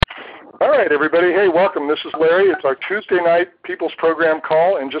All right, everybody. Hey, welcome. This is Larry. It's our Tuesday night People's Program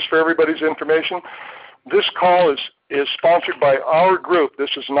call, and just for everybody's information, this call is sponsored by our group.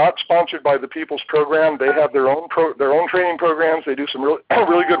 This is not sponsored by the People's Program. They have their own training programs. They do some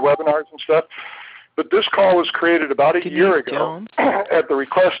really good webinars and stuff. But this call was created about a year ago at the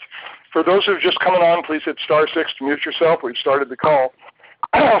request. For those who are just coming on, please hit *6 to mute yourself. We've started the call.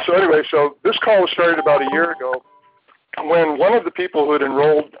 So this call was started about a year ago when one of the people who had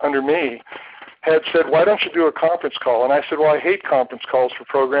enrolled under me had said, why don't you do a conference call? And I said, well, I hate conference calls for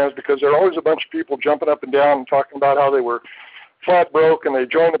programs because there are always a bunch of people jumping up and down and talking about how they were flat broke and they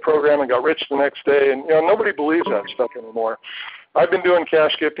joined the program and got rich the next day. And, nobody believes that stuff anymore. I've been doing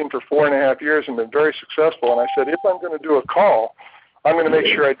cash gifting for 4.5 years and been very successful. And I said, if I'm going to do a call, I'm going to make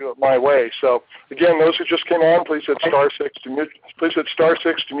sure I do it my way. So, again, those who just came on, please hit *6 to mute. Please hit *6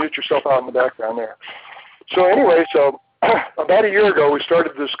 to mute yourself out in the background there. So anyway, about a year ago, we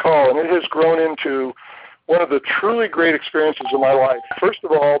started this call, and it has grown into one of the truly great experiences of my life. First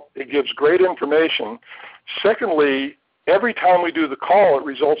of all, it gives great information. Secondly, every time we do the call, it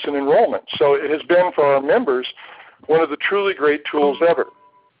results in enrollment. So it has been, for our members, one of the truly great tools ever.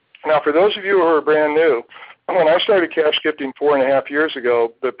 Now, for those of you who are brand new, when I started cash gifting 4.5 years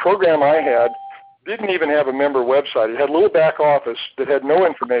ago, the program I had didn't even have a member website. It had a little back office that had no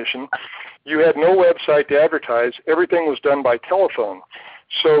information. You had no website to advertise. Everything was done by telephone.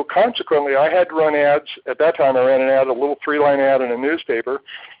 So consequently, I had to run ads. At that time, I ran an ad, a little 3-line ad in a newspaper,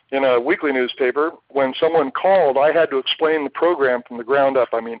 in a weekly newspaper. When someone called, I had to explain the program from the ground up.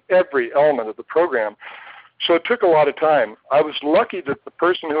 I mean, every element of the program. So it took a lot of time. I was lucky that the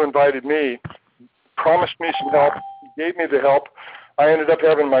person who invited me promised me some help, gave me the help. I ended up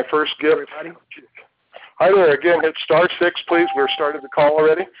having my first gift. Hi there. Again, hit *6, please. We're started the call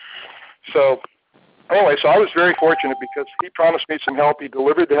already. So anyway, I was very fortunate because he promised me some help. He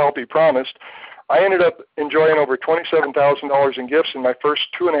delivered the help he promised. I ended up enjoying over $27,000 in gifts in my first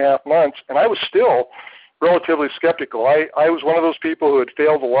 2.5 months, and I was still relatively skeptical. I was one of those people who had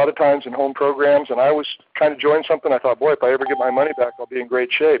failed a lot of times in home programs, and I was trying to join something. I thought, boy, if I ever get my money back, I'll be in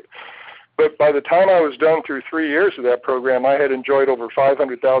great shape. But by the time I was done through 3 years of that program, I had enjoyed over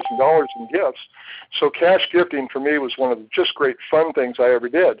 $500,000 in gifts. So cash gifting for me was one of the just great fun things I ever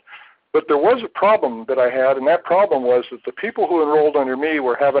did. But there was a problem that I had, and that problem was that the people who enrolled under me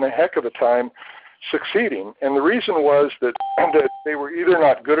were having a heck of a time succeeding. And the reason was that they were either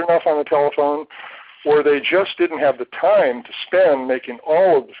not good enough on the telephone or they just didn't have the time to spend making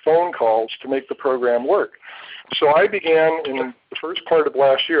all of the phone calls to make the program work. So I began, in the first part of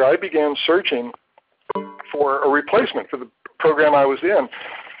last year, I began searching for a replacement for the program I was in.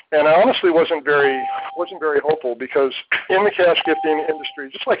 And I honestly wasn't very hopeful because in the cash gifting industry,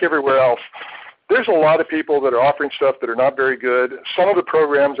 just like everywhere else, there's a lot of people that are offering stuff that are not very good. Some of the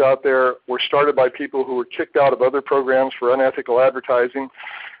programs out there were started by people who were kicked out of other programs for unethical advertising,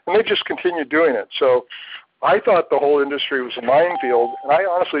 and they just continued doing it. So I thought the whole industry was a minefield, and I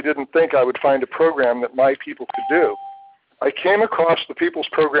honestly didn't think I would find a program that my people could do. I came across the People's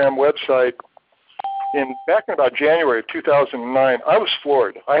Program website back in about January of 2009. I was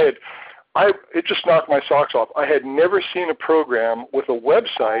floored. It just knocked my socks off. I had never seen a program with a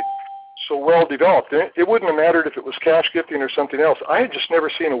website so well developed. It wouldn't have mattered if it was cash gifting or something else. I had just never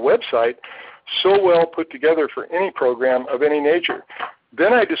seen a website so well put together for any program of any nature.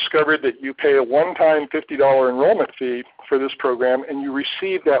 Then I discovered that you pay a one-time $50 enrollment fee for this program, and you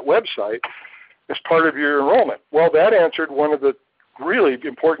receive that website as part of your enrollment. Well, that answered one of the really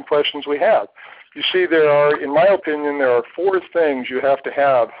important questions we have. You see, in my opinion, there are 4 things you have to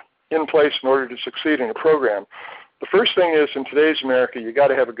have in place in order to succeed in a program. The first thing is, in today's America, you got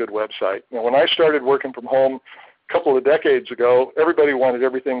to have a good website. Now, when I started working from home a couple of decades ago, everybody wanted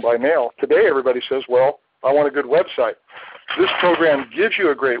everything by mail. Today, everybody says, well, I want a good website. This program gives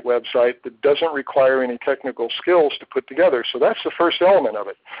you a great website that doesn't require any technical skills to put together. So that's the first element of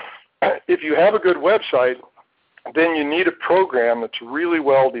it. If you have a good website, then you need a program that's really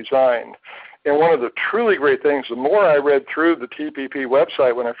well designed. And one of the truly great things, the more I read through the TPP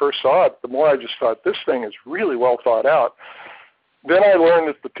website when I first saw it, the more I just thought, this thing is really well thought out. Then I learned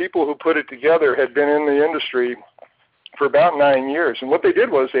that the people who put it together had been in the industry for about 9 years. And what they did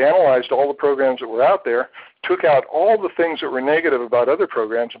was they analyzed all the programs that were out there, took out all the things that were negative about other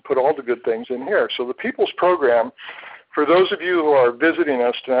programs, and put all the good things in here. So the People's Program, for those of you who are visiting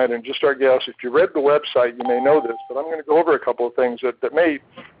us tonight and just our guests, if you read the website, you may know this, but I'm going to go over a couple of things that may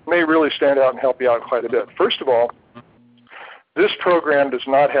really stand out and help you out quite a bit. First of all, this program does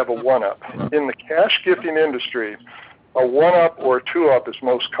not have a one-up. In the cash gifting industry, a 1-up or a 2-up is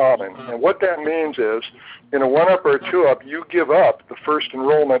most common. And what that means is, in a 1-up or a 2-up, you give up the first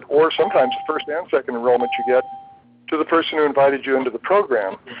enrollment, or sometimes the first and second enrollment you get, to the person who invited you into the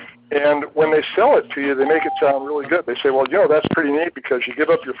program. And when they sell it to you, they make it sound really good. They say, well, that's pretty neat because you give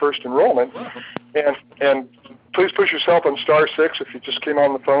up your first enrollment, and please push yourself on *6 if you just came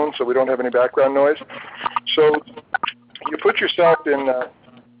on the phone so we don't have any background noise. So you put yourself in the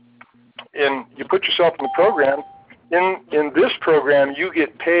program. In this program, you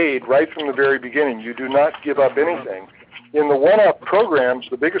get paid right from the very beginning. You do not give up anything. In the 1-up programs,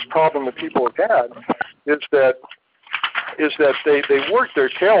 the biggest problem that people have had is that they work their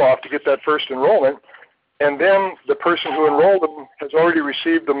tail off to get that first enrollment, and then the person who enrolled them has already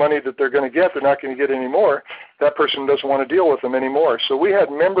received the money that they're going to get. They're not going to get any more. That person doesn't want to deal with them anymore. So we had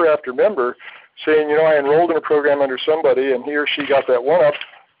member after member saying, I enrolled in a program under somebody, and he or she got that 1-up,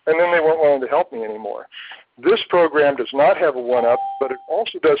 and then they weren't willing to help me anymore. This program does not have a 1-up, but it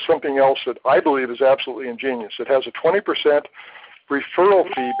also does something else that I believe is absolutely ingenious. It has a 20% referral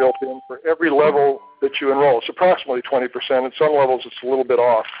fee built in for every level that you enroll. It's approximately 20%. At some levels it's a little bit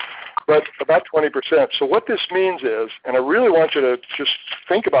off, but about 20%. So what this means is, and I really want you to just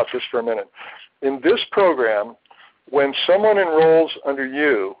think about this for a minute, in this program, when someone enrolls under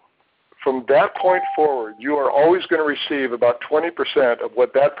you, from that point forward, you are always going to receive about 20% of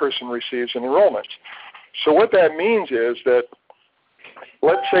what that person receives in enrollments. So what that means is that,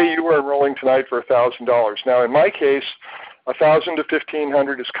 let's say you were enrolling tonight for $1,000. Now, in my case, $1,000 to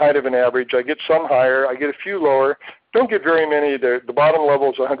 $1,500 is kind of an average. I get some higher. I get a few lower. Don't get very many. The bottom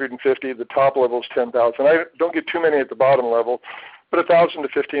level is $150. The top level is $10,000. I don't get too many at the bottom level, but $1,000 to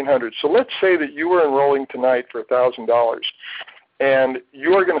 $1,500. So let's say that you were enrolling tonight for $1,000, and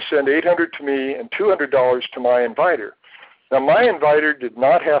you are going to send $800 to me and $200 to my inviter. Now, my inviter did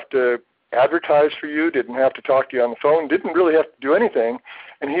not have to advertise for you, didn't have to talk to you on the phone, didn't really have to do anything,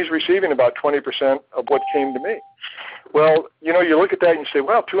 and he's receiving about 20% of what came to me. Well, you look at that and you say,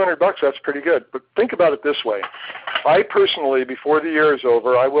 well, $200, that's pretty good. But think about it this way. I personally, before the year is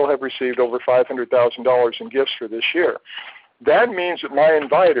over, I will have received over $500,000 in gifts for this year. That means that my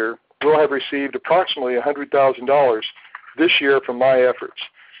inviter will have received approximately $100,000 this year from my efforts.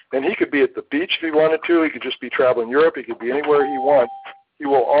 And he could be at the beach if he wanted to. He could just be traveling Europe. He could be anywhere he wants. He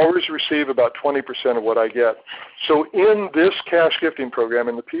will always receive about 20% of what I get. So in this cash gifting program,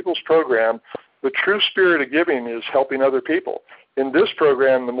 in the People's Program, the true spirit of giving is helping other people. In this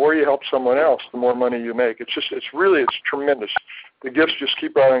program, the more you help someone else, the more money you make. It's tremendous. The gifts just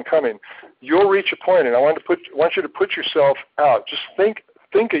keep on coming. You'll reach a point, and I want you to put yourself out. Just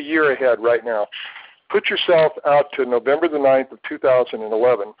think a year ahead right now. Put yourself out to November the 9th of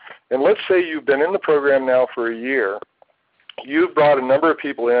 2011, and let's say you've been in the program now for a year. You've brought a number of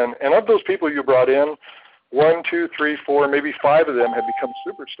people in, and of those people you brought in, 1, 2, 3, 4, maybe 5 of them have become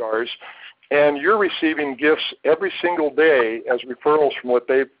superstars, and you're receiving gifts every single day as referrals from what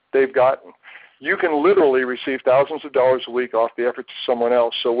they've gotten. You can literally receive thousands of dollars a week off the efforts of someone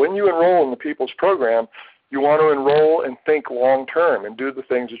else. So when you enroll in the People's Program, you want to enroll and think long-term and do the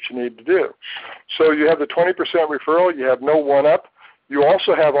things that you need to do. So you have the 20% referral. You have no 1-up. You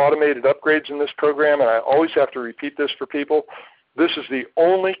also have automated upgrades in this program, and I always have to repeat this for people. This is the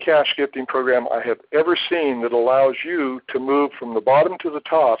only cash gifting program I have ever seen that allows you to move from the bottom to the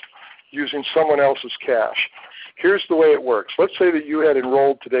top using someone else's cash. Here's the way it works. Let's say that you had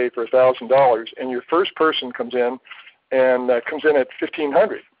enrolled today for $1,000, and your first person comes in at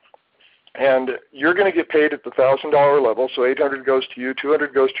 $1,500. And you're going to get paid at the $1,000 level, so $800 goes to you,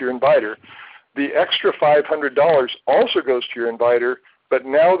 $200 goes to your inviter. The extra $500 also goes to your inviter, but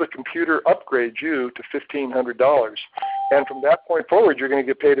now the computer upgrades you to $1,500. And from that point forward, you're going to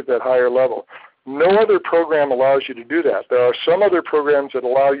get paid at that higher level. No other program allows you to do that. There are some other programs that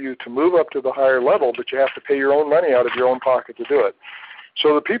allow you to move up to the higher level, but you have to pay your own money out of your own pocket to do it.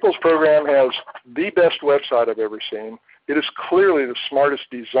 So the People's Program has the best website I've ever seen. It is clearly the smartest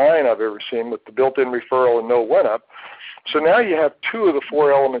design I've ever seen with the built-in referral and no 1-up. So now you have 2 of the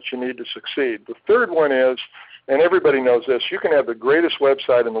 4 elements you need to succeed. The third one is, and everybody knows this, you can have the greatest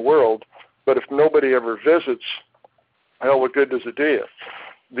website in the world, but if nobody ever visits, hell, what good does it do you?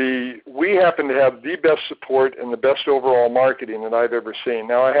 We happen to have the best support and the best overall marketing that I've ever seen.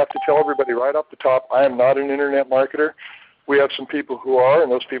 Now, I have to tell everybody right off the top, I am not an internet marketer. We have some people who are,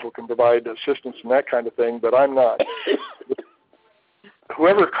 and those people can provide assistance and that kind of thing, but I'm not.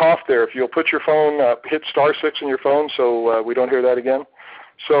 Whoever coughed there, if you'll put your phone, hit *6 on your phone so we don't hear that again.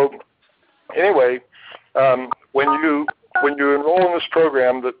 So anyway, when you enroll in this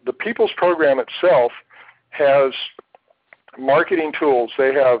program, the People's Program itself has marketing tools.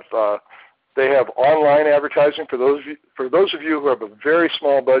 They have They have online advertising for those of you who have a very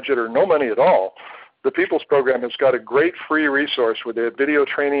small budget or no money at all. The People's Program has got a great free resource where they have video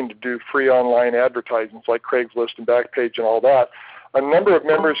training to do free online advertisements like Craigslist and Backpage and all that. A number of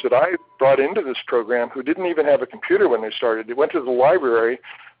members that I brought into this program who didn't even have a computer when they started, they went to the library,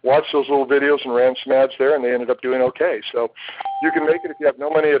 watched those little videos and ran some ads there, and they ended up doing okay. So you can make it if you have no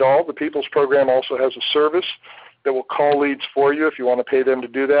money at all. The People's Program also has a service that will call leads for you if you want to pay them to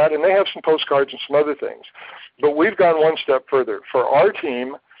do that, and they have some postcards and some other things. But we've gone one step further. For our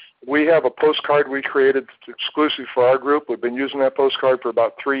team, we have a postcard we created that's exclusive for our group. We've been using that postcard for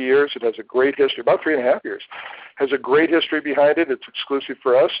about 3 years. It has a great history, about 3.5 years. Has a great history behind it. It's exclusive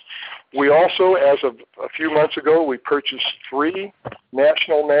for us. We also, as of a few months ago, we purchased 3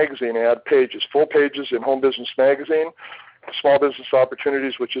 national magazine ad pages, full pages in Home Business Magazine, Small Business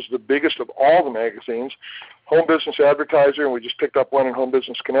Opportunities, which is the biggest of all the magazines, Home Business Advertiser, and we just picked up one in Home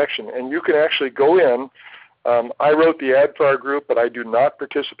Business Connection. And you can actually go in. I wrote the ad for our group, but I do not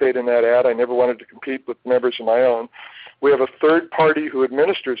participate in that ad. I never wanted to compete with members of my own. We have a third party who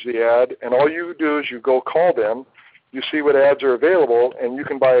administers the ad, and all you do is you go call them, you see what ads are available, and you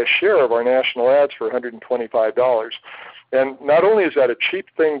can buy a share of our national ads for $125. And not only is that a cheap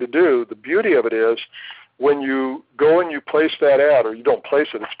thing to do, the beauty of it is when you go and you place that ad, or you don't place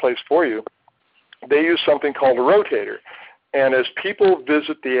it, it's placed for you, they use something called a rotator. And as people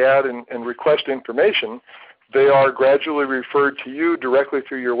visit the ad and request information, they are gradually referred to you directly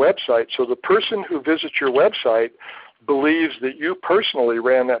through your website. So the person who visits your website believes that you personally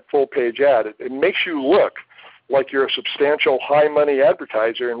ran that full page ad. It makes you look like you're a substantial high-money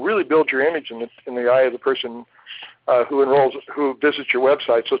advertiser and really builds your image in the eye of the person who visits your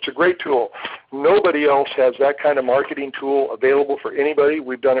website. So it's a great tool. Nobody else has that kind of marketing tool available for anybody.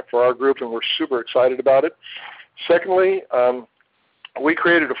 We've done it for our group, and we're super excited about it. Secondly, we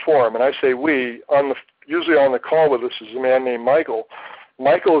created a forum, and I say we. Usually on the call with us is a man named Michael.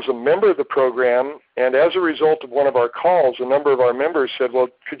 Michael is a member of the program, and as a result of one of our calls, a number of our members said, well,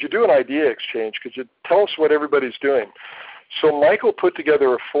 could you do an idea exchange? Could you tell us what everybody's doing? So Michael put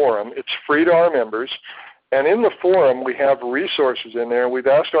together a forum. It's free to our members. And in the forum, we have resources in there. We've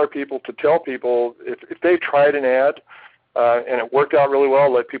asked our people to tell people if they tried an ad and it worked out really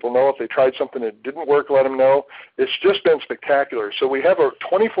well, let people know. If they tried something that didn't work, let them know. It's just been spectacular. So we have a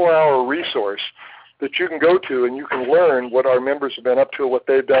 24-hour resource that you can go to, and you can learn what our members have been up to, what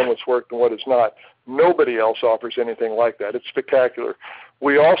they've done, what's worked, and what has not. Nobody else offers anything like that. It's spectacular.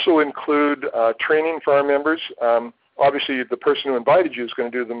 We also include training for our members. Obviously, the person who invited you is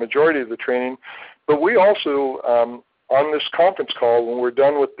going to do the majority of the training. But we also, on this conference call, when we're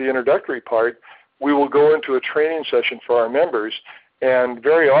done with the introductory part, we will go into a training session for our members. And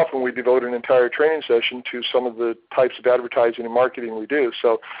very often we devote an entire training session to some of the types of advertising and marketing we do.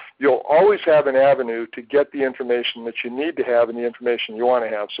 So you'll always have an avenue to get the information that you need to have and the information you want to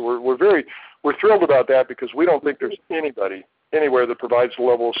have. So we're thrilled about that because we don't think there's anybody anywhere that provides the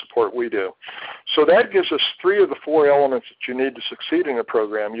level of support we do. So that gives us 3 of the 4 elements that you need to succeed in a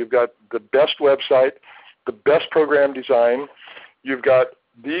program. You've got the best website, the best program design, you've got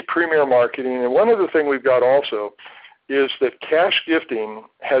the premier marketing, and one other thing we've got also is that cash gifting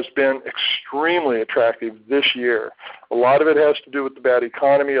has been extremely attractive this year. A lot of it has to do with the bad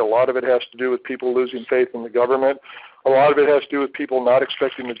economy. A lot of it has to do with people losing faith in the government. A lot of it has to do with people not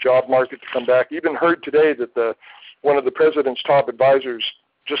expecting the job market to come back. Even heard today that one of the president's top advisors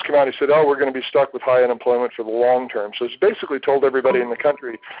just came out and said, we're going to be stuck with high unemployment for the long term. So it's basically told everybody in the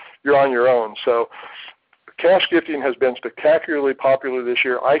country, you're on your own. So cash gifting has been spectacularly popular this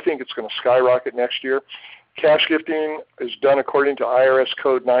year. I think it's going to skyrocket next year. Cash gifting is done according to IRS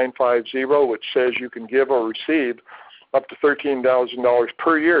Code 950, which says you can give or receive up to $13,000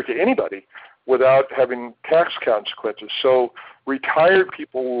 per year to anybody without having tax consequences. So retired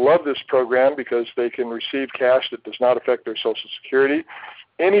people love this program because they can receive cash that does not affect their Social Security.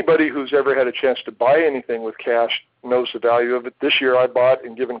 Anybody who's ever had a chance to buy anything with cash knows the value of it. This year I bought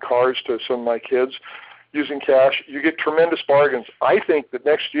and given cars to some of my kids using cash. You get tremendous bargains. I think that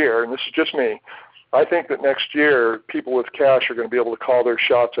next year, and this is just me, I think that next year people with cash are going to be able to call their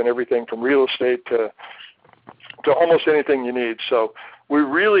shots on everything from real estate to almost anything you need. So we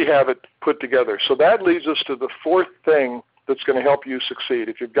really have it put together. So that leads us to the 4th thing that's going to help you succeed.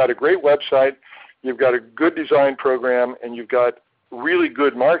 If you've got a great website, you've got a good design program, and you've got really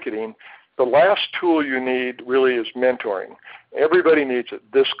good marketing, the last tool you need really is mentoring. Everybody needs it.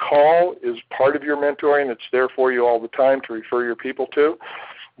 This call is part of your mentoring. It's there for you all the time to refer your people to.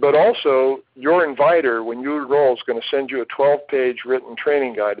 But also, your inviter, when you enroll, is going to send you a 12-page written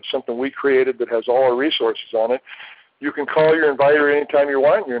training guide. It's something we created that has all our resources on it. You can call your inviter anytime you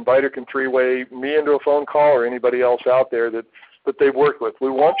want. Your inviter can three-way me into a phone call or anybody else out there that they've worked with. We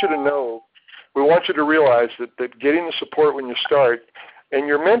want you to know, we want you to realize that getting the support when you start, and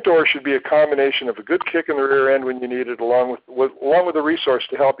your mentor should be a combination of a good kick in the rear end when you need it, along with a resource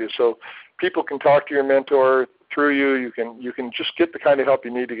to help you. So people can talk to your mentor through you. You can just get the kind of help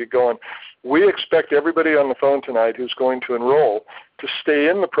you need to get going. We expect everybody on the phone tonight who's going to enroll to stay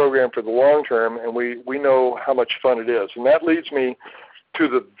in the program for the long term, and we know how much fun it is. And that leads me to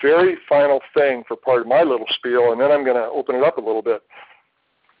the very final thing for part of my little spiel, and then I'm going to open it up a little bit.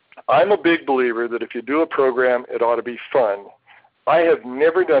 I'm a big believer that if you do a program, it ought to be fun. I have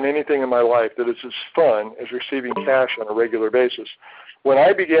never done anything in my life that is as fun as receiving cash on a regular basis. When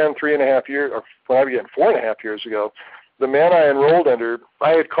I began 4.5 years ago, the man I enrolled under,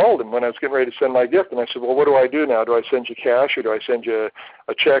 I had called him when I was getting ready to send my gift, and I said, well, what do I do now? Do I send you cash, or do I send you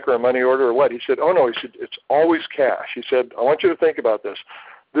a check or a money order, or what? He said, oh, no. He said, it's always cash. He said, I want you to think about this.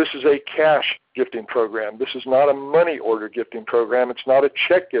 This is a cash gifting program. This is not a money order gifting program. It's not a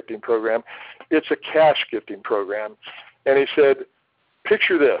check gifting program. It's a cash gifting program. And he said,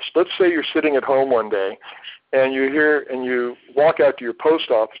 picture this. Let's say you're sitting at home one day, and you walk out to your post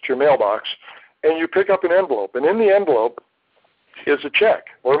office, to your mailbox, and you pick up an envelope. And in the envelope is a check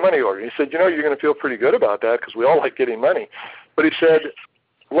or a money order. He said, you're going to feel pretty good about that because we all like getting money. But he said,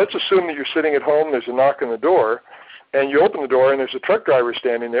 let's assume that you're sitting at home, there's a knock on the door, and you open the door, and there's a truck driver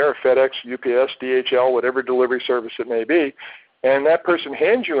standing there, a FedEx, UPS, DHL, whatever delivery service it may be, and that person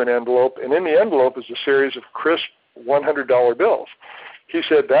hands you an envelope, and in the envelope is a series of crisp $100 bills. He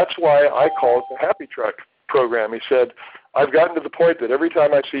said, that's why I call it the Happy Truck program. He said, I've gotten to the point that every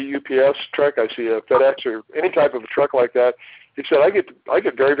time I see a UPS truck, I see a FedEx or any type of a truck like that, he said, I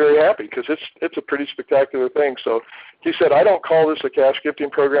get very, very happy because it's a pretty spectacular thing. So he said, I don't call this a cash gifting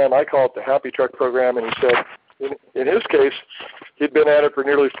program. I call it the Happy Truck program. And he said, in his case, he'd been at it for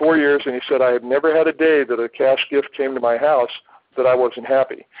nearly 4 years, and he said, I have never had a day that a cash gift came to my house that I wasn't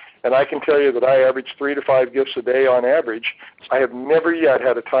happy. And I can tell you that I average 3 to 5 gifts a day on average. I have never yet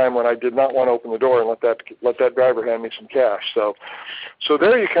had a time when I did not want to open the door and let that driver hand me some cash. So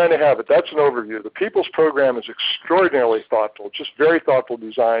there you kind of have it. That's an overview. The People's Program is extraordinarily thoughtful, just very thoughtful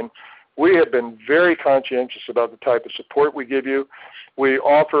design. We have been very conscientious about the type of support we give you. We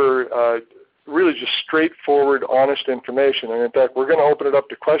offer really just straightforward, honest information. And in fact, we're going to open it up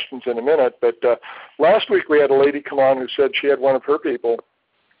to questions in a minute. But last week we had a lady come on who said she had one of her people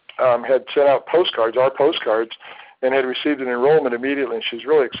had sent out postcards, our postcards, and had received an enrollment immediately, and she's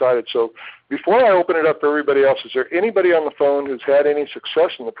really excited. So before I open it up for everybody else, is there anybody on the phone who's had any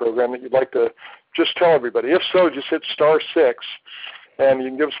success in the program that you'd like to just tell everybody? If so, just hit *6, and you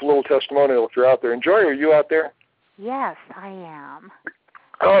can give us a little testimonial if you're out there. And Joy, are you out there? Yes, I am.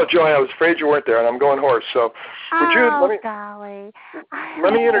 Oh, Joy, I was afraid you weren't there, and I'm going hoarse. So golly.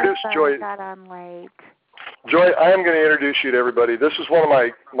 Let me introduce Joy. Got on late. Joy, I am going to introduce you to everybody. This is one of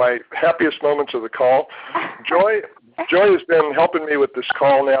my happiest moments of the call. Joy has been helping me with this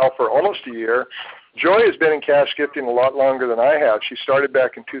call now for almost a year. Joy has been in cash gifting a lot longer than I have. She started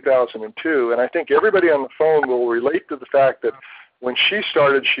back in 2002, and I think everybody on the phone will relate to the fact that when she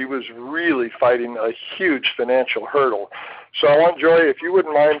started, she was really fighting a huge financial hurdle. So I want Joy, if you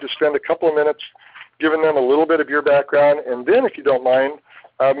wouldn't mind, to spend a couple of minutes giving them a little bit of your background, and then if you don't mind,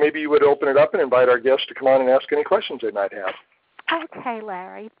 maybe you would open it up and invite our guests to come on and ask any questions they might have. Okay,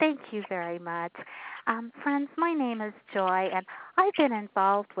 Larry. Thank you very much. Friends, my name is Joy, and I've been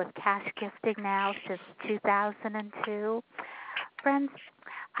involved with cash gifting now since 2002. Friends,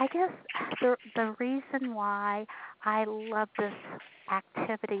 I guess the reason why I love this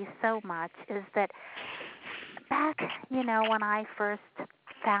activity so much is that back, when I first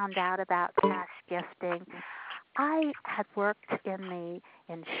found out about cash gifting, I had worked in the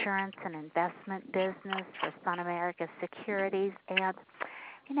insurance and investment business for Sun America Securities, and,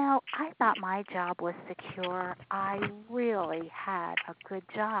 I thought my job was secure. I really had a good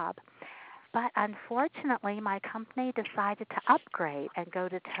job. But unfortunately, my company decided to upgrade and go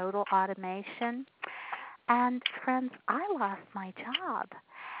to total automation. And, friends, I lost my job.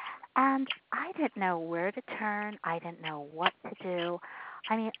 And I didn't know where to turn. I didn't know what to do.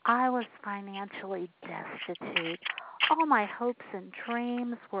 I mean, I was financially destitute. All my hopes and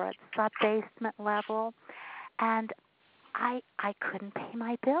dreams were at sub-basement level, and I couldn't pay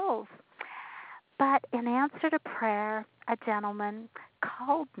my bills. But in answer to prayer, a gentleman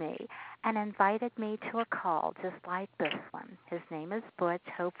called me and invited me to a call just like this one. His name is Butch.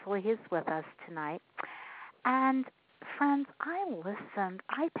 Hopefully he's with us tonight. And, friends, I listened.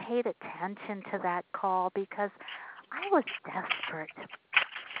 I paid attention to that call because I was desperate.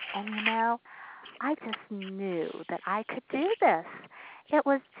 And, I just knew that I could do this. It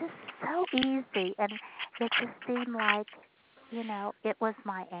was just so easy, and it just seemed like, it was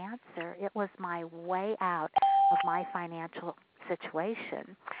my answer. It was my way out of my financial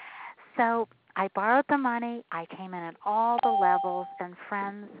situation. So I borrowed the money. I came in at all the levels, and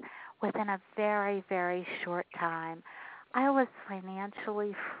friends, within a very, very short time, I was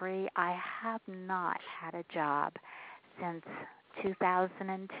financially free. I have not had a job since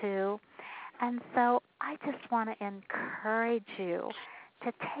 2002. And so I just want to encourage you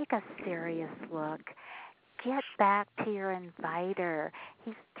to take a serious look. Get back to your inviter.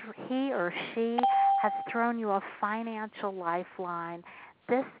 He or she has thrown you a financial lifeline.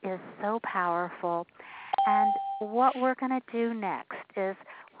 This is so powerful. And what we're going to do next is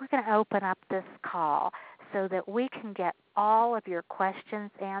we're going to open up this call so that we can get all of your questions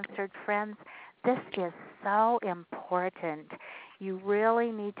answered. Friends, this is so important. You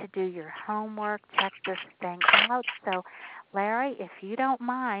really need to do your homework, check this thing out. So, Larry, if you don't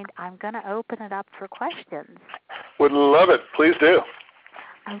mind, I'm going to open it up for questions. Would love it. Please do.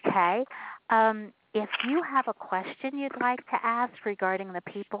 Okay. If you have a question you'd like to ask regarding the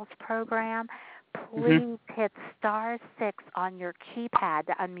People's Program, please hit *6 on your keypad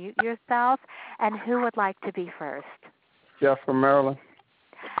to unmute yourself. And who would like to be first? Jeff from Maryland.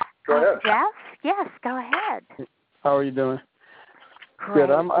 Go ahead. Jeff? Yes, go ahead. How are you doing? Great.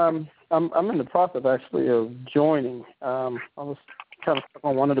 Good. I'm in the process actually of joining. I was kind of stuck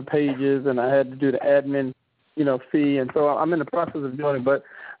on one of the pages, and I had to do the admin, fee, and so I'm in the process of joining. But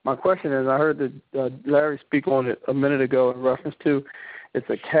my question is, I heard that Larry speak on it a minute ago in reference to it's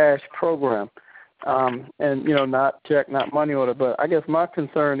a cash program, and not check, not money order. But I guess my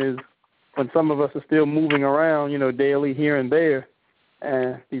concern is when some of us are still moving around, daily here and there,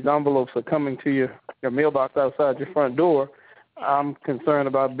 and these envelopes are coming to your mailbox outside your front door. I'm concerned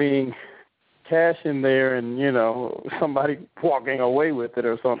about being cash in there and, somebody walking away with it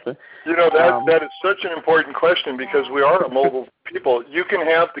or something. That is such an important question because we are a mobile people. You can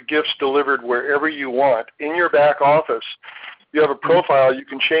have the gifts delivered wherever you want. In your back office, you have a profile. You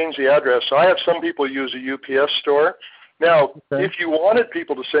can change the address. So I have some people use a UPS store. Now, if you wanted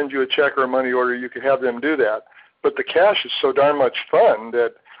people to send you a check or a money order, you could have them do that. But the cash is so darn much fun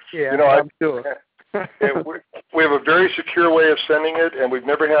that, I'm sure. we have a very secure way of sending it, and we've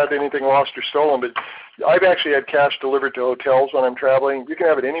never had anything lost or stolen. But I've actually had cash delivered to hotels when I'm traveling. You can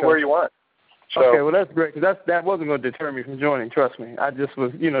have it anywhere you want. So, okay, well, that's great, because that wasn't going to deter me from joining, trust me. I just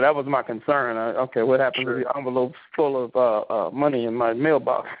was, that was my concern. What happens if the envelope's full of money in my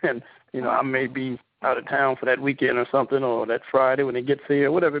mailbox, and, I may be out of town for that weekend or something, or that Friday when it gets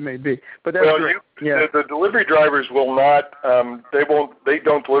here, whatever it may be. But that's great. The delivery drivers will not. They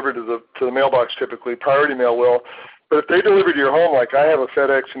don't deliver to the mailbox typically. Priority Mail will. But if they deliver to your home, like I have a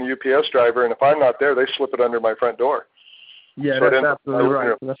FedEx and a UPS driver, and if I'm not there, they slip it under my front door. Yeah, so that's absolutely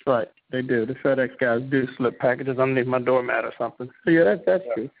right. That's right. They do. The FedEx guys do slip packages underneath my doormat or something. So yeah, that's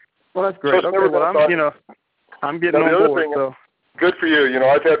true. Well, that's great. So okay, well, I'm getting on board. So. Good for you.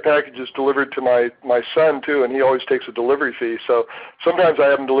 I've had packages delivered to my son, too, and he always takes a delivery fee. So sometimes I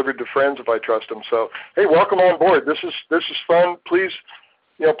have them delivered to friends if I trust them. So, hey, welcome on board. This is fun. Please,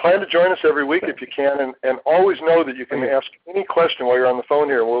 plan to join us every week if you can, and always know that you can ask any question while you're on the phone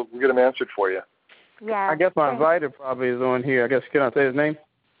here, and we'll get them answered for you. Yeah. I guess my inviter probably is on here. I guess, can I say his name?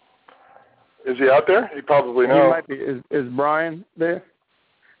 Is he out there? He probably knows. He might be. Is Brian there?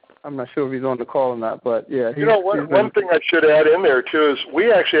 I'm not sure if he's on the call or not, but yeah. One thing I should add in there, too, is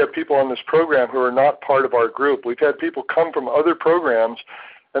we actually have people on this program who are not part of our group. We've had people come from other programs,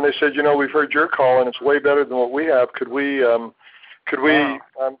 and they said, we've heard your call, and it's way better than what we have. Could we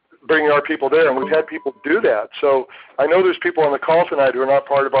bring our people there? And we've had people do that. So I know there's people on the call tonight who are not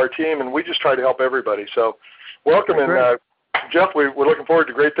part of our team, and we just try to help everybody. So welcome, and Jeff, we're looking forward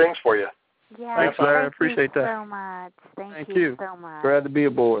to great things for you. Yeah, thanks, Larry. I appreciate that. So much. Thank you so much. Glad to be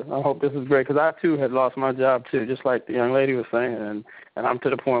aboard. I hope this is great because I too had lost my job too, just like the young lady was saying, and I'm to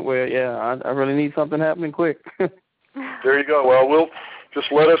the point where I really need something happening quick. There you go. Well, we'll just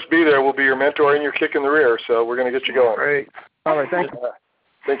let us be there. We'll be your mentor and your kick in the rear. So we're going to get you going. Great. All right. Thank you.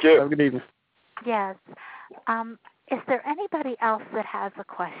 Thank you. Have a good evening. Yes. Is there anybody else that has a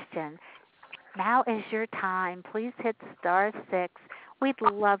question? Now is your time. Please hit *6. We'd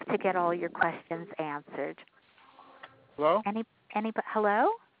love to get all your questions answered. Hello? Hello?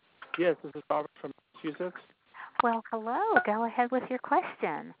 Yes, this is Robert from Massachusetts. Well, hello. Go ahead with your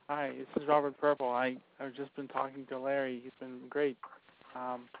question. Hi, this is Robert Purple. I've just been talking to Larry. He's been great.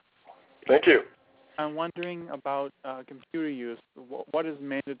 Thank you. I'm wondering about computer use. What is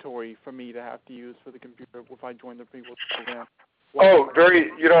mandatory for me to have to use for the computer if I join the People's Program?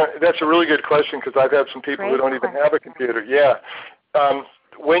 That's a really good question because I've had some people who don't even have a computer. Yeah.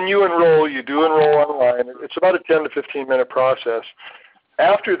 When you enroll, you do enroll online. It's about a 10 to 15 minute process.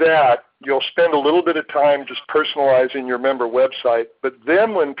 After that, you'll spend a little bit of time just personalizing your member website. But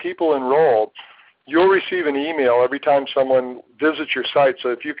then when people enroll, you'll receive an email every time someone visits your site. So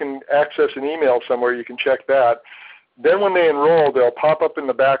if you can access an email somewhere, you can check that. Then when they enroll, they'll pop up in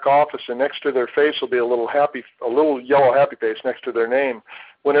the back office, and next to their face will be a little yellow happy face next to their name.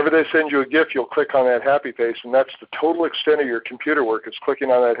 Whenever they send you a gift, you'll click on that happy face, and that's the total extent of your computer work is clicking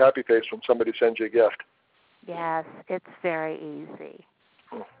on that happy face when somebody sends you a gift. Yes, it's very easy.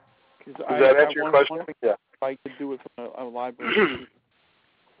 Does that answer your question? Yeah. If I could do it from a library.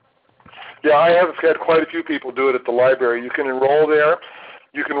 Yeah, I have had quite a few people do it at the library. You can enroll there.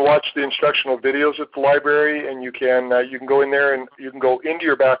 You can watch the instructional videos at the library, and you can go in there and you can go into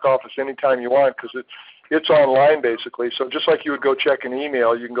your back office anytime you want because it's online basically. So just like you would go check an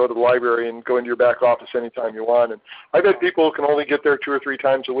email, you can go to the library and go into your back office anytime you want. And I've had people who can only get there 2 or 3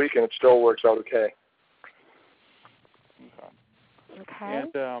 times a week, and it still works out okay. Okay.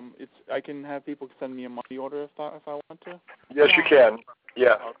 And I can have people send me a money order if I want to. Yes, you can.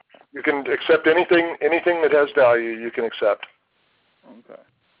 Yeah, you can accept anything that has value. You can accept. Okay.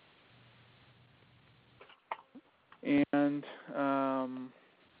 And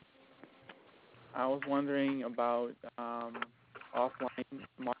I was wondering about offline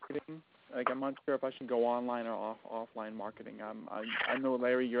marketing. Like, I'm not sure if I should go online or offline marketing. I know,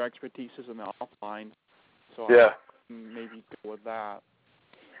 Larry, your expertise is in the offline, so yeah. I can maybe go with that.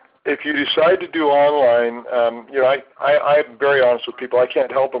 If you decide to do online, I'm very honest with people. I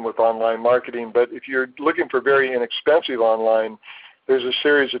can't help them with online marketing, but if you're looking for very inexpensive online, there's a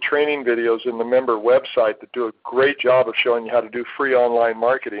series of training videos in the member website that do a great job of showing you how to do free online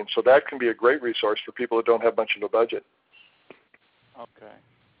marketing. So that can be a great resource for people that don't have much of a budget. Okay.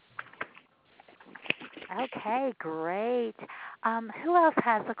 Okay, great. Who else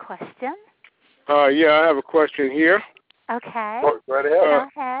has a question? Yeah, I have a question here. Okay. Oh, right ahead.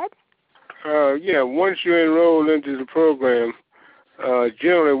 Go ahead. Once you enroll into the program,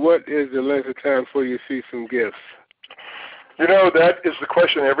 generally what is the length of time before you see some gifts? That is the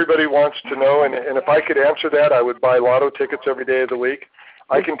question everybody wants to know, and if I could answer that, I would buy lotto tickets every day of the week.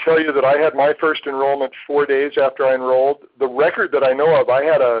 I can tell you that I had my first enrollment 4 days after I enrolled. The record that I know of, I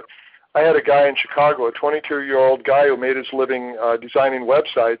had a guy in Chicago, a 22-year-old guy who made his living designing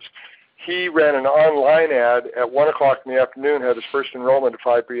websites. He ran an online ad at 1 o'clock in the afternoon, had his first enrollment at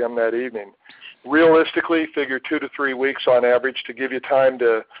 5 p.m. that evening. Realistically, figure 2 to 3 weeks on average to give you time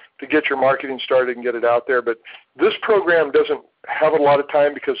to get your marketing started and get it out there. But this program doesn't have a lot of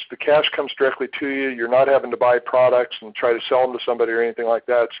time because the cash comes directly to you. You're not having to buy products and try to sell them to somebody or anything like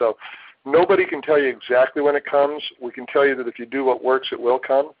that. So nobody can tell you exactly when it comes. We can tell you that if you do what works, it will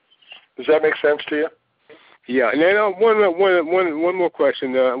come. Does that make sense to you? Yeah, and then one more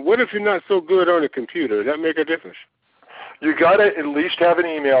question. What if you're not so good on the computer? Does that make a difference? You got to at least have an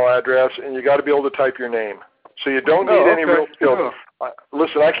email address, and you got to be able to type your name. So you don't need any real skill.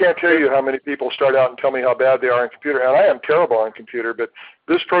 Listen, I can't tell you how many people start out and tell me how bad they are on computer, and I am terrible on computer, but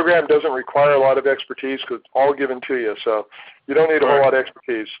this program doesn't require a lot of expertise because it's all given to you, so you don't need a whole lot of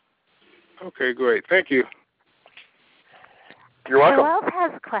expertise. Okay, great. Thank you. You're welcome. Who else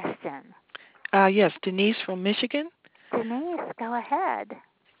has a question? Yes, Denise from Michigan. Denise, go ahead.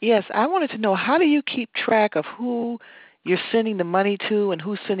 Yes, I wanted to know, how do you keep track of who you're sending the money to and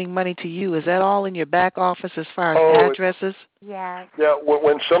who's sending money to you? Is that all in your back office as far as addresses? Yes. Yeah,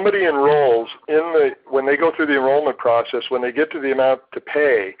 when somebody enrolls, when they go through the enrollment process, when they get to the amount to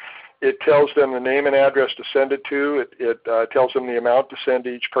pay, it tells them the name and address to send it to. It tells them the amount to send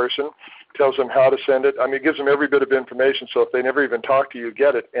to each person. It tells them how to send it. I mean, it gives them every bit of information, so if they never even talk to you,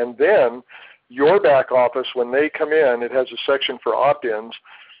 get it. And then your back office, when they come in, it has a section for opt-ins.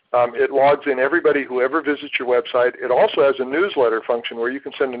 It logs in everybody who ever visits your website. It also has a newsletter function where you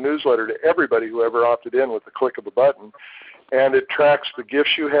can send a newsletter to everybody who ever opted in with the click of a button. And it tracks the gifts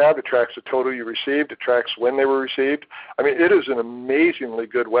you have. It tracks the total you received. It tracks when they were received. I mean, it is an amazingly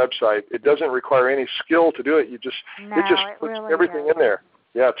good website. It doesn't require any skill to do it. It just puts everything in there.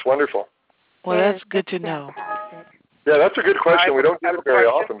 Yeah, it's wonderful. Well, that's good to know. Yeah, that's a good question. We don't get it very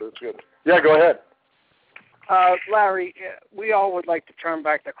often, but it's good. Yeah, go ahead. Larry, we all would like to turn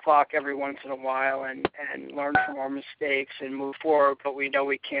back the clock every once in a while and learn from our mistakes and move forward, but we know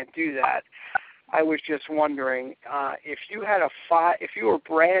we can't do that. I was just wondering if you had if you were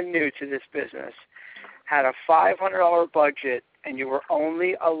brand new to this business, had a $500 budget, and you were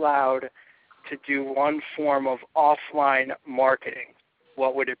only allowed to do one form of offline marketing,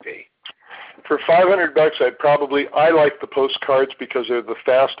 what would it be? For $500, I like the postcards because they're the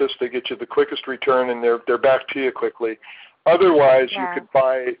fastest. They get you the quickest return, and they're back to you quickly. Otherwise, Yeah.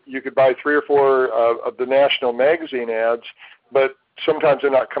 you could buy 3 or 4 of the national magazine ads, but sometimes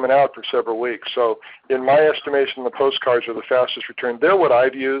they're not coming out for several weeks. So, in my estimation, the postcards are the fastest return. They're what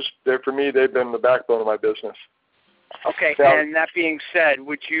I've used. For me, they've been the backbone of my business. Okay, Now, and that being said,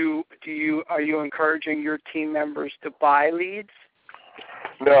 are you encouraging your team members to buy leads?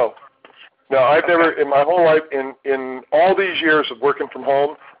 No, I've never in my whole life, in all these years of working from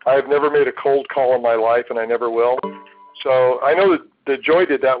home, I've never made a cold call in my life, and I never will. So I know that Joy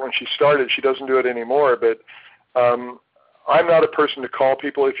did that when she started. She doesn't do it anymore, but I'm not a person to call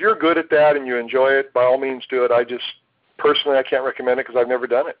people. If you're good at that and you enjoy it, by all means do it. I can't recommend it because I've never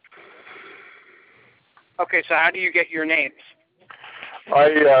done it. Okay, so how do you get your names?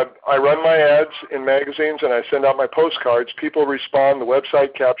 I run my ads in magazines and I send out my postcards. People respond, the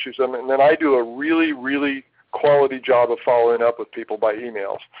website captures them, and then I do a really, really quality job of following up with people by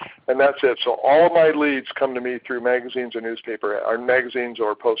emails. And that's it. So all of my leads come to me through magazines or magazines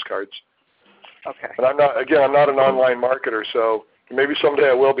or postcards. Okay. And I'm not an online marketer, so maybe someday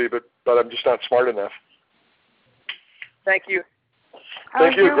I will be, but I'm just not smart enough. Thank you.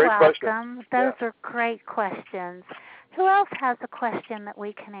 Thank you. You're Great welcome. question. Those are great questions. Who else has a question that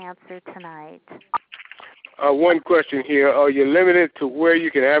we can answer tonight? One question here. Are you limited to where you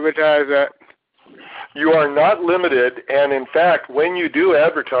can advertise at? You are not limited, and in fact, when you do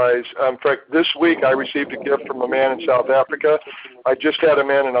advertise, in fact, this week I received a gift from a man in South Africa. I just had a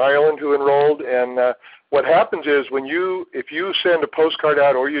man in Ireland who enrolled, and what happens is if you send a postcard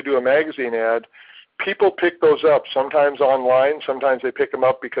out or you do a magazine ad, people pick those up, sometimes online, sometimes they pick them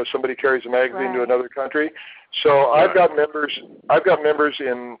up because somebody carries a magazine to another country. So I've got members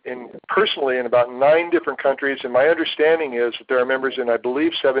in personally in about 9 different countries, and my understanding is that there are members in, I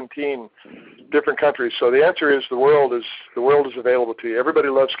believe, 17 different countries. So the answer is the world is available to you. Everybody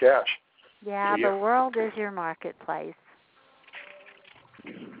loves cash. Yeah, the world is your marketplace.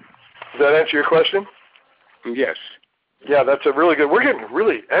 Does that answer your question? Yes. Yeah, that's a really good. We're getting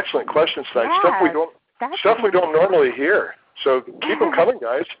really excellent questions tonight. Yes, Stuff we don't normally hear. So keep them coming,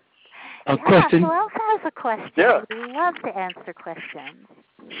 guys. A question. Who else has a question? Yeah. We love to answer questions.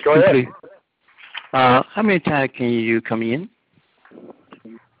 Go ahead. How many times can you come in?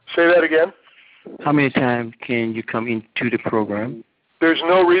 Say that again. How many times can you come into the program? There's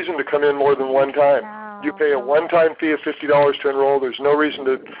no reason to come in more than one time. No, You pay a one-time fee of $50 to enroll. There's no reason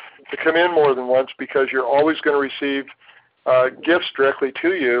to come in more than once because you're always going to receive gifts directly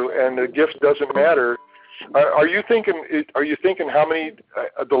to you, and the gift doesn't matter. Are you thinking how many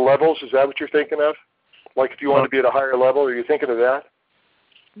the levels? Is that what you're thinking of? Like if you want to be at a higher level, are you thinking of that?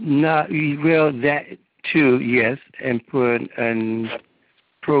 No, well, that too, yes, and put a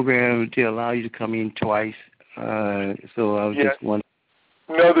program to allow you to come in twice. So I was just wondering.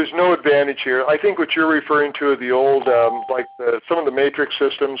 No, there's no advantage here. I think what you're referring to are the old, some of the matrix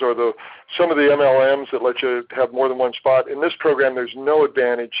systems or some of the MLMs that let you have more than one spot. In this program, there's no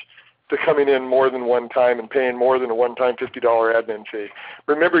advantage to coming in more than one time and paying more than a one-time $50 admin fee.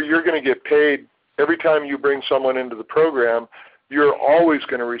 Remember, you're going to get paid every time you bring someone into the program. You're always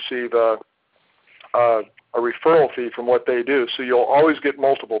going to receive a referral fee from what they do. So you'll always get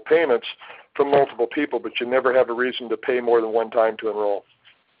multiple payments from multiple people, but you never have a reason to pay more than one time to enroll.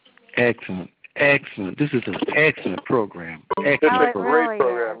 Excellent. This is an excellent program. It's a great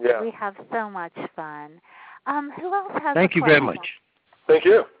program, is. yeah. We have so much fun. Who else has Thank you very much. Thank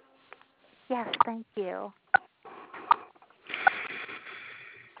you. Yes, thank you.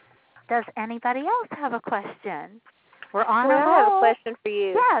 Does anybody else have a question? We're on a roll. I have a question for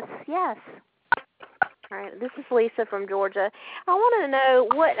you. Yes. All right, this is Lisa from Georgia. I wanted to know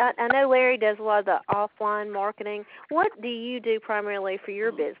I know Larry does a lot of the offline marketing. What do you do primarily for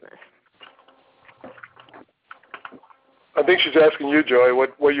your business? I think she's asking you, Joy,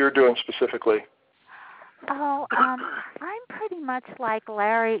 what you're doing specifically. Oh, I'm pretty much like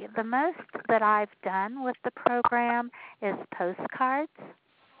Larry. The most that I've done with the program is postcards.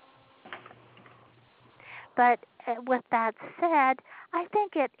 But with that said, I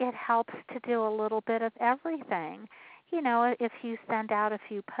think it helps to do a little bit of everything. You know, if you send out a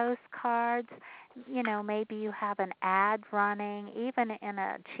few postcards, you know, maybe you have an ad running, even in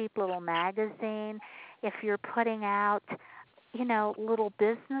a cheap little magazine. If you're putting out, you know, little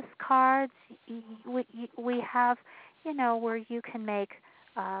business cards, we have, you know, where you can make,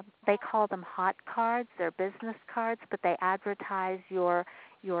 they call them hot cards. They're business cards, but they advertise your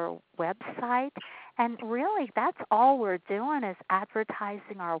website. And really, that's all we're doing is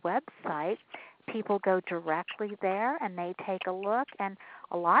advertising our website. people go directly there and they take a look, and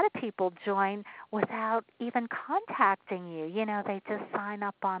a lot of people join without even contacting you. You know, they just sign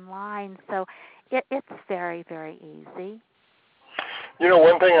up online. So it's very, very easy. You know,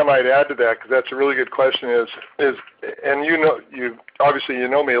 one thing I might add to that, because that's a really good question, is, and you obviously you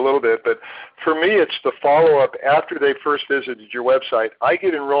know me a little bit, but for me it's the follow-up after they first visited your website. I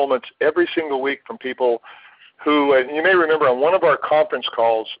get enrollments every single week from people who, and you may remember on one of our conference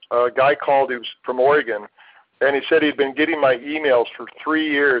calls, a guy called, he was from Oregon, and he said he'd been getting my emails for 3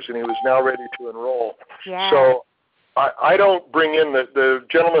 years and he was now ready to enroll. Yeah. So I don't bring in the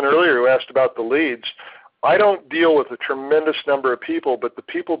gentleman earlier who asked about the leads. I don't deal with a tremendous number of people, but the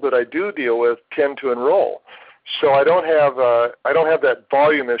people that I do deal with tend to enroll. So I don't have that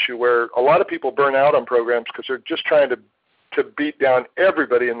volume issue where a lot of people burn out on programs because they're just trying to beat down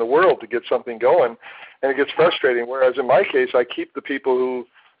everybody in the world to get something going, and it gets frustrating. Whereas in my case, I keep the people who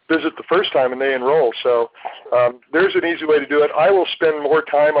visit the first time and they enroll. So there's an easy way to do it. I will spend more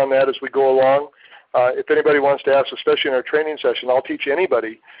time on that as we go along. If anybody wants to ask, especially in our training session, I'll teach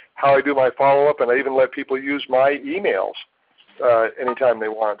anybody how I do my follow-up, and I even let people use my emails anytime they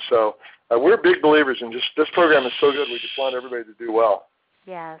want. So we're big believers in just this program is so good, we just want everybody to do well.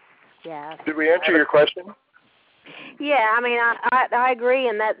 Yes, yes. Did we answer your question? Yeah, I mean, I agree,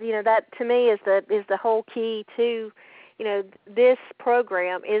 and that, you know, that to me is the whole key to, you know, this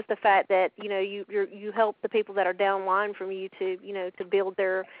program is the fact that, you know, you help the people that are down line from you to, you know, to build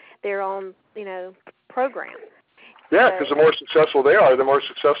their own, you know, program. Yeah, because the more successful they are, the more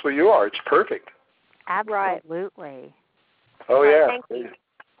successful you are. It's perfect. Absolutely. Oh, yeah. Thank you.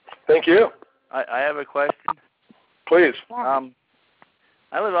 Thank you. I have a question. Please. Yeah.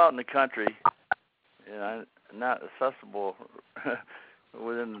 I live out in the country, and I'm not accessible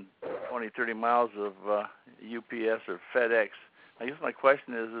within 20, 30 miles of UPS or FedEx. I guess my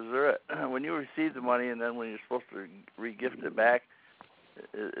question is there when you receive the money and then when you're supposed to re-gift it back,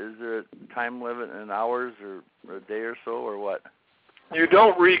 is there a time limit in hours or a day or so, or what? You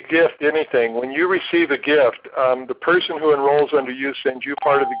don't re-gift anything. When you receive a gift, the person who enrolls under you sends you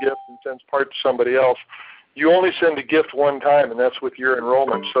part of the gift and sends part to somebody else. You only send a gift one time, and that's with your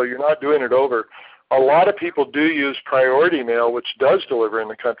enrollment, so you're not doing it over. A lot of people do use priority mail, which does deliver in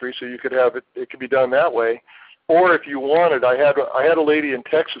the country, so you could have it could be done that way. Or if you wanted, I had a lady in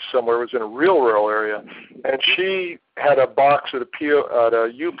Texas somewhere, it was in a real rural area, and she had a box at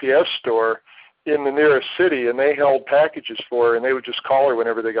a UPS store in the nearest city, and they held packages for her, and they would just call her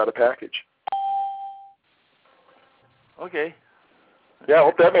whenever they got a package. Okay. Yeah, I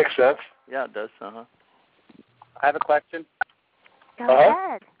hope that makes sense. Yeah, it does. Uh-huh. I have a question. Go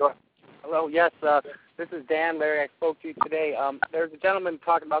ahead. Go ahead. Hello, yes, this is Dan, Larry. I spoke to you today. There's a gentleman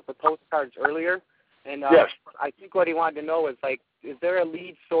talking about the postcards earlier, and yes. I think what he wanted to know is, like, is there a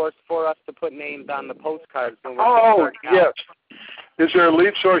lead source for us to put names on the postcards when we're yes. Is there a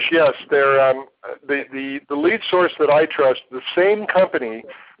lead source? Yes. There, the lead source that I trust, the same company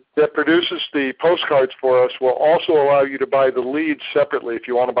that produces the postcards for us will also allow you to buy the leads separately if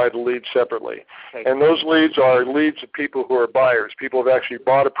you want to buy the leads separately. Okay. And those leads are leads of people who are buyers. People have actually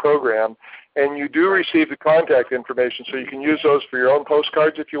bought a program, and you do receive the contact information, so you can use those for your own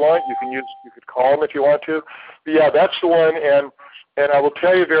postcards if you want. You could call them if you want to. But yeah, that's the one, and I will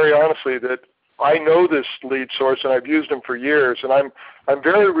tell you very honestly that I know this lead source, and I've used them for years, and I'm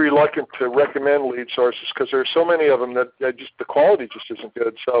very reluctant to recommend lead sources because there are so many of them that the quality just isn't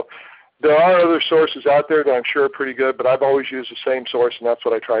good. So there are other sources out there that I'm sure are pretty good, but I've always used the same source, and that's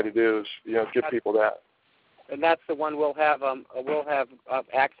what I try to do is give people that. And that's the one we'll have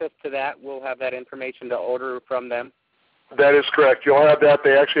access to that. We'll have that information to order from them. That is correct. You'll have that.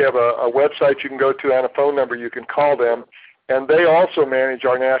 They actually have a website you can go to and a phone number you can call them. And they also manage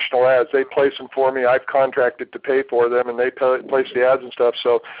our national ads. They place them for me. I've contracted to pay for them, and they place the ads and stuff.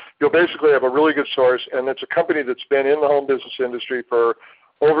 So you'll basically have a really good source, and it's a company that's been in the home business industry for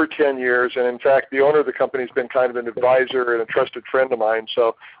over 10 years. And, in fact, the owner of the company has been kind of an advisor and a trusted friend of mine.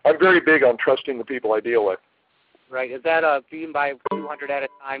 So I'm very big on trusting the people I deal with. Right. Is that do you buy 200 at a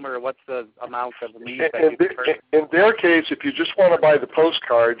time, or what's the amount of leads that you purchase? In their case, if you just want to buy the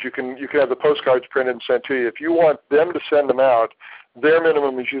postcards, you can have the postcards printed and sent to you. If you want them to send them out, their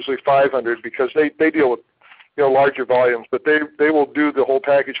minimum is usually 500 because they deal with larger volumes, but they will do the whole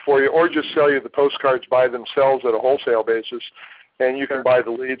package for you, or just sell you the postcards by themselves at a wholesale basis, and you can buy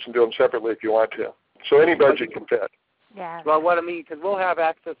the leads and do them separately if you want to. So any budget can fit. Yeah. Well, what I mean, because we'll have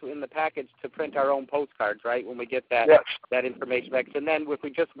access in the package to print our own postcards, right, when we get that that information back. And then if we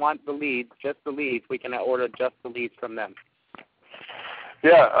just want the leads, we can order just the leads from them.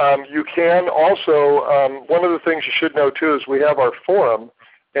 Yeah, you can. Also, one of the things you should know, too, is we have our forum,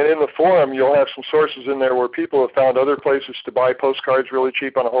 And in the forum, you'll have some sources in there where people have found other places to buy postcards really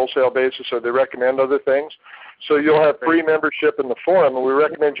cheap on a wholesale basis, or they recommend other things. So you'll have free membership in the forum, and we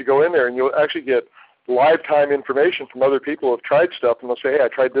recommend you go in there, and you'll actually get lifetime information from other people who have tried stuff, and they'll say, hey, I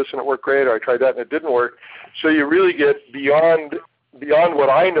tried this and it worked great, or I tried that and it didn't work. So you really get beyond what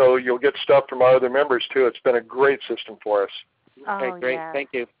I know, you'll get stuff from our other members too. It's been a great system for us. Okay, great. Yes. Thank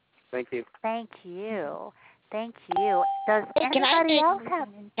you. Thank you. Thank you. Thank you. Does anybody else have?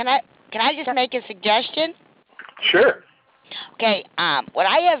 Can I just make a suggestion? Sure. Okay. What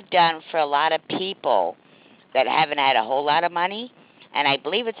I have done for a lot of people that haven't had a whole lot of money, and I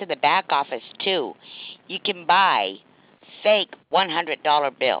believe it's in the back office too, you can buy fake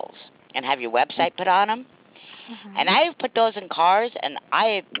 $100 bills and have your website put on them. Mm-hmm. And I have put those in cars, and I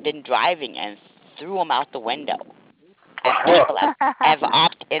have been driving and threw them out the window. And people have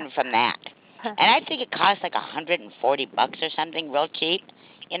opted in from that. And I think it costs like $140 or something, real cheap,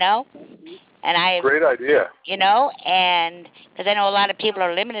 you know. And great idea. You know, and because I know a lot of people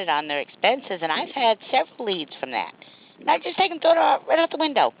are limited on their expenses, and I've had several leads from that. And I just take them, throw it right out the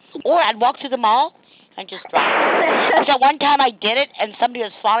window, or I'd walk through the mall and just drop it. So one time I did it, and somebody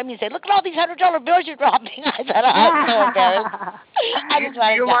was following me and said, "Look at all these $100 bills you're dropping." I thought, oh, I'm so embarrassed. I just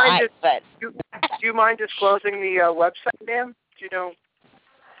wanted to hide, but do you mind disclosing the website, Dan? Do you know?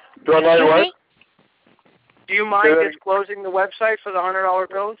 Do I mind what? Do you mind disclosing the website for the $100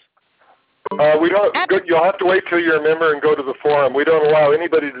 bills? We don't. You'll have to wait till you're a member and go to the forum. We don't allow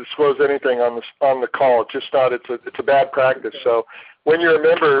anybody to disclose anything on the call. It's just not. It's a bad practice. So when you're a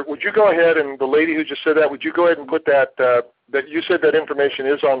member, would you go ahead, and the lady who just said that, would you go ahead and put that that you said that information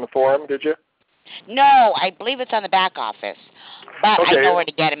is on the forum? Did you? No, I believe it's on the back office, but okay. I know where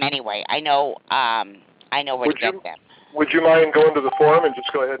to get them anyway. I know where to get them. Would you mind going to the forum and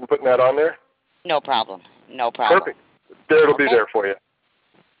just go ahead and putting that on there? No problem. No problem. Perfect. There, it'll be there for you.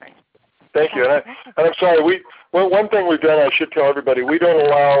 Thank you. And I'm sorry, one thing we've done, I should tell everybody, we don't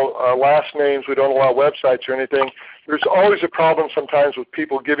allow last names, we don't allow websites or anything. There's always a problem sometimes with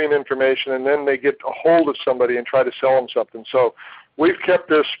people giving information, and then they get a hold of somebody and try to sell them something. So we've kept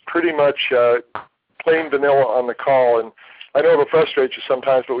this pretty much plain vanilla on the call, and I know it'll frustrate you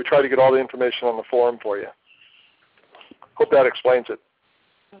sometimes, but we try to get all the information on the forum for you. Hope that explains it.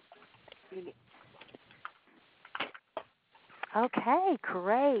 Okay,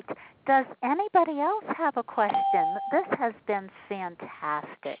 great. Does anybody else have a question? This has been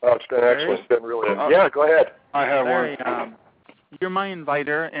fantastic. Oh, it's been excellent. It's been really yeah, go ahead. I have one. You're my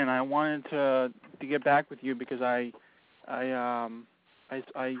inviter, and I wanted to get back with you because I'm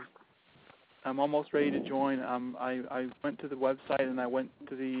almost ready to join. I went to the website, and I went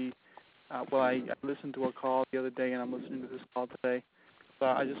to the I listened to a call the other day, and I'm listening to this call today. So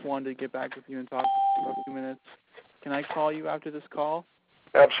I just wanted to get back with you and talk for a few minutes. Can I call you after this call?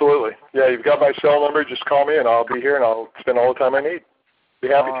 Absolutely. Yeah, you've got my cell number. Just call me, and I'll be here, and I'll spend all the time I need. Be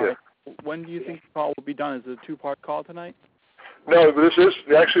happy to. When do you think the call will be done? Is it a two-part call tonight? No, this is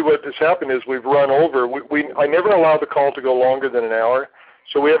actually what has happened is we've run over. I never allow the call to go longer than an hour,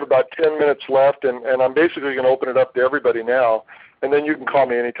 so we have about 10 minutes left, and I'm basically going to open it up to everybody now, and then you can call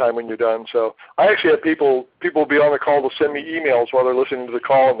me anytime when you're done. So I actually have people will be on the call to send me emails while they're listening to the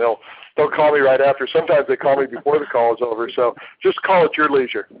call, and they'll call me right after. Sometimes they call me before the call is over, so just call at your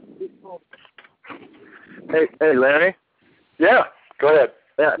leisure. Hey, Larry? Yeah, go ahead.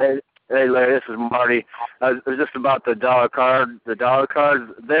 Yeah, hey, Larry, this is Marty. It was just about the dollar card. The dollar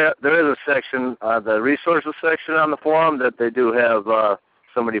cards, there is a section, the resources section on the forum that they do have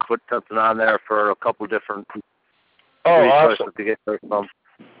somebody put something on there for a couple different resources awesome. to get there from.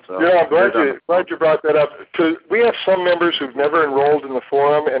 So, yeah, I'm glad you brought that up. We have some members who've never enrolled in the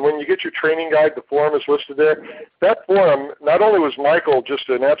forum, and when you get your training guide, the forum is listed there. That forum, not only was Michael just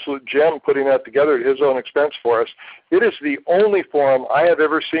an absolute gem putting that together at his own expense for us, it is the only forum I have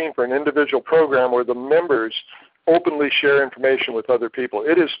ever seen for an individual program where the members openly share information with other people.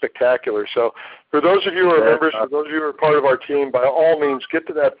 It is spectacular. So for those of you who are members, for those of you who are part of our team, by all means, get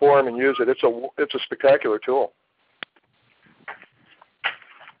to that forum and use it. It's a spectacular tool.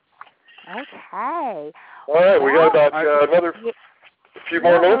 Okay. All right, we got about another few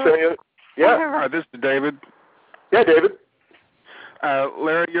more minutes. Yeah. This is David. Yeah, David.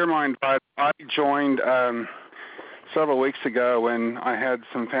 Larry, you're my invite. I joined several weeks ago when I had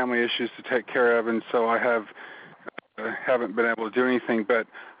some family issues to take care of, and so I haven't been able to do anything. But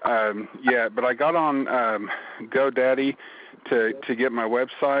but I got on GoDaddy to get my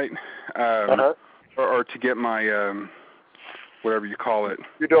website or to get my whatever you call it.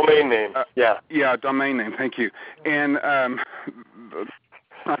 Your domain name. Yeah, domain name. Thank you. And as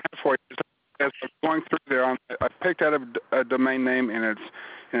I'm going through there, I picked out a domain name, and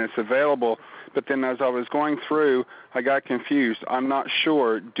and it's available. But then as I was going through, I got confused. I'm not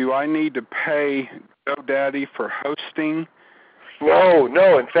sure. Do I need to pay GoDaddy for hosting?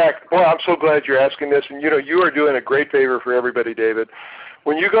 No. In fact, boy, I'm so glad you're asking this. And, you are doing a great favor for everybody, David.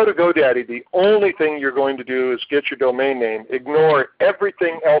 When you go to GoDaddy, the only thing you're going to do is get your domain name. Ignore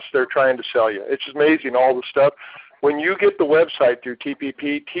everything else they're trying to sell you. It's amazing, all the stuff. When you get the website through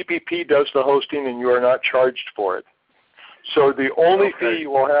TPP, TPP does the hosting and you are not charged for it. So the only fee you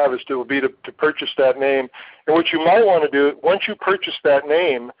will have will be to purchase that name. And what you might want to do, once you purchase that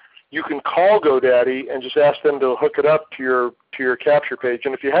name, you can call GoDaddy and just ask them to hook it up to your capture page.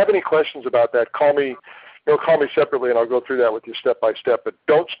 And if you have any questions about that, call me separately and I'll go through that with you step by step. But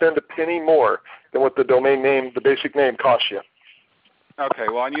don't spend a penny more than what the domain name, the basic name, costs you. Okay,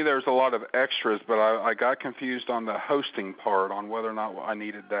 well, I knew there was a lot of extras, but I got confused on the hosting part, on whether or not I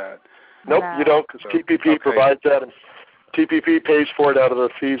needed that. Nope, you don't, because TPP provides that, and TPP pays for it out of the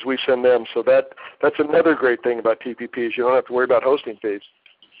fees we send them. So that's another great thing about TPP is you don't have to worry about hosting fees.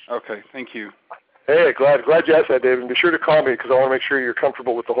 Okay, thank you. Hey, glad you asked that, David. And be sure to call me because I want to make sure you're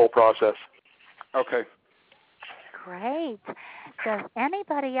comfortable with the whole process. Okay. Great. Does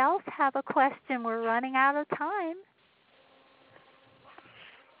anybody else have a question? We're running out of time.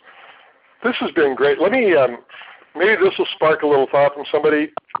 This has been great. Let me maybe this will spark a little thought from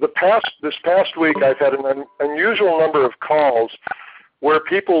somebody. This past week, I've had an unusual number of calls where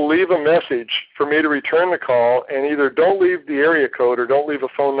people leave a message for me to return the call and either don't leave the area code or don't leave a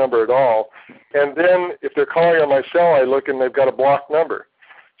phone number at all. And then if they're calling on my cell, I look and they've got a blocked number.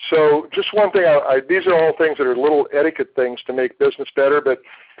 So just one thing, these are all things that are little etiquette things to make business better, but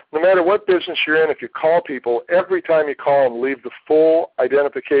no matter what business you're in, if you call people, every time you call them, leave the full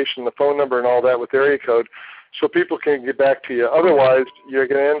identification, the phone number and all that with area code so people can get back to you. Otherwise, you're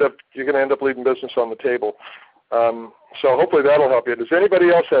going to end up leaving business on the table. So hopefully that'll help you. Does anybody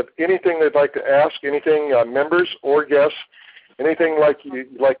else have anything they'd like to ask, anything, members or guests, anything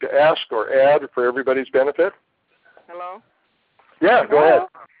you'd like to ask or add for everybody's benefit? Hello? Yeah, go ahead.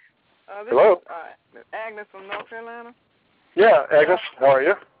 Hello? Is, Agnes from North Carolina. Yeah, Agnes, how are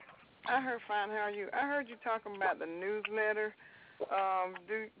you? I heard fine. How are you? I heard you talking about the newsletter.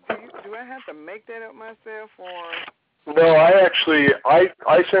 Do I have to make that up myself, or? No,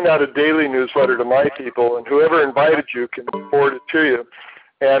 I send out a daily newsletter to my people, and whoever invited you can forward it to you.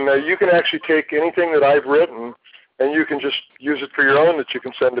 And you can actually take anything that I've written, and you can just use it for your own that you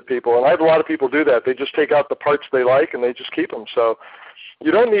can send to people. And I have a lot of people do that. They just take out the parts they like, and they just keep them. So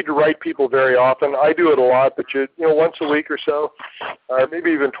you don't need to write people very often. I do it a lot, but once a week or so, or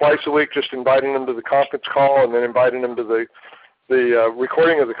maybe even twice a week, just inviting them to the conference call and then inviting them to the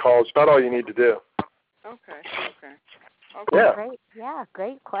recording of the call is about all you need to do. Okay. Yeah. Great. Yeah,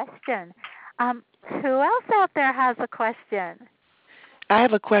 great question. Who else out there has a question? I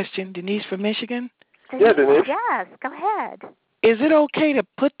have a question. Denise from Michigan. Yeah, Denise. Yes, go ahead. Is it okay to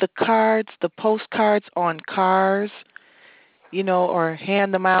put the postcards on cars, or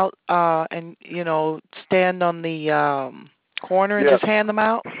hand them out and, stand on the corner and just hand them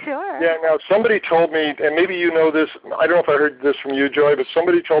out? Sure. Yeah, now somebody told me, and maybe you know this, I don't know if I heard this from you, Joy, but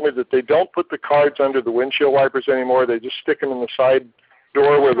somebody told me that they don't put the cards under the windshield wipers anymore. They just stick them in the side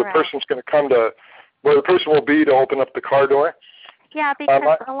door where the person's going to come to, where the person will be to open up the car door. Yeah,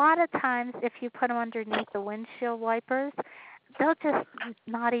 because a lot of times if you put them underneath the windshield wipers, they'll just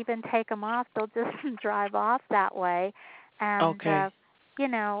not even take them off. They'll just drive off that way. And, okay.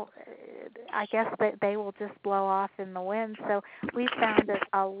 I guess they will just blow off in the wind. So we found it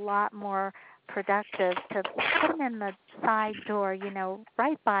a lot more productive to put them in the side door,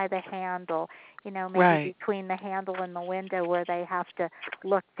 right by the handle, maybe between the handle and the window where they have to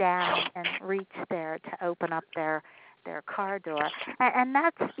look down and reach there to open up their car door. And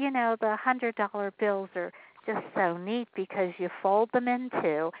that's, the $100 bills are just so neat because you fold them in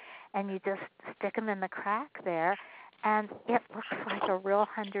two and you just stick them in the crack there. And it looks like a real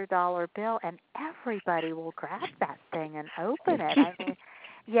 $100 bill, and everybody will grab that thing and open it.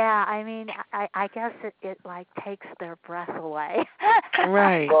 I guess it takes their breath away.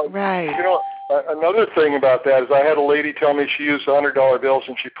 Right. Another thing about that is I had a lady tell me she used $100 bills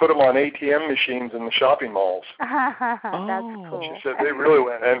and she put them on ATM machines in the shopping malls. That's cool. She said they really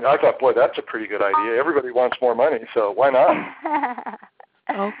went, and I thought, boy, that's a pretty good idea. Everybody wants more money, so why not?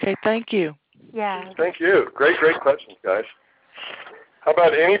 Okay, thank you. Yeah. Thank you. Great questions, guys. How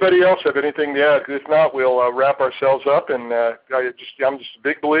about anybody else have anything to add? If not, we'll wrap ourselves up. And I'm just a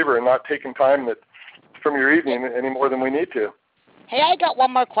big believer in not taking time from your evening any more than we need to. Hey, I got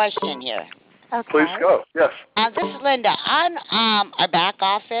one more question here. Okay. Please go. Yes. This is Linda. On our back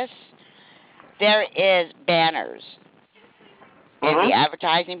office, there is banners. in the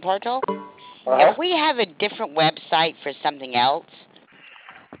advertising portal. If we have a different website for something else,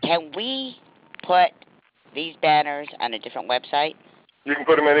 can we put these banners on a different website? You can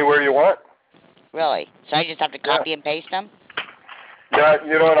put them anywhere you want. Really? So I just have to copy and paste them? Yeah,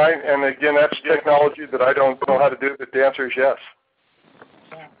 you know, and again, that's technology that I don't know how to do, but the answer is yes.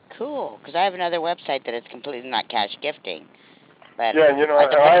 Cool, because I have another website that is completely not cash gifting. But yeah, and you know, I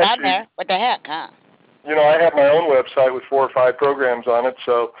put it on there. What the heck, huh? You know, I have my own website with 4 or 5 programs on it,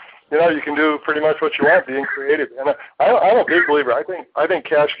 so you know, you can do pretty much what you want, being creative. And I'm a big believer. I think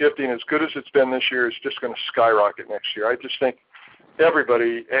cash gifting, as good as it's been this year, is just going to skyrocket next year. I just think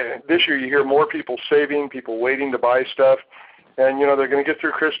everybody, this year you hear more people saving, people waiting to buy stuff. And, you know, they're going to get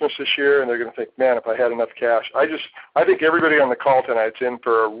through Christmas this year, and they're going to think, man, if I had enough cash. I think everybody on the call tonight's in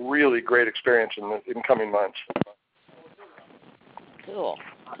for a really great experience in the coming months. Cool.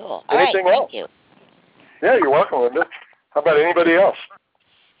 Anything else? Thank you. Yeah, you're welcome, Linda. How about anybody else?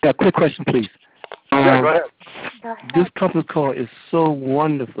 Yeah, quick question, please. Yeah, go ahead. This conference call is so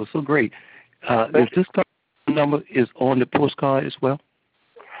wonderful, so great. Is this number is on the postcard as well?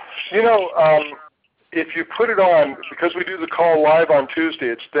 You know, if you put it on, because we do the call live on Tuesday,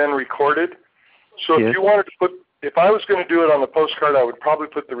 it's then recorded. So if you wanted to if I was going to do it on the postcard, I would probably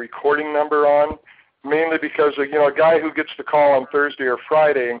put the recording number on, mainly because, you know, a guy who gets the call on Thursday or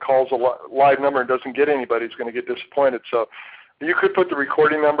Friday and calls a live number and doesn't get anybody is going to get disappointed. So you could put the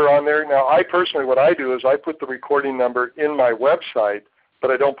recording number on there. Now, I personally, what I do is I put the recording number in my website,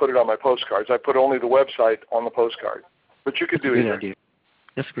 but I don't put it on my postcards. I put only the website on the postcard. But you could do either. Idea.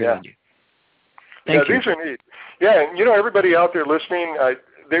 That's a great idea. Thank you. These are neat. Yeah, and you know, everybody out there listening,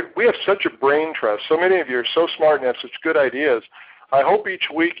 we have such a brain trust. So many of you are so smart and have such good ideas. I hope each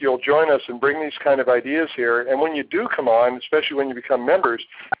week you'll join us and bring these kind of ideas here. And when you do come on, especially when you become members,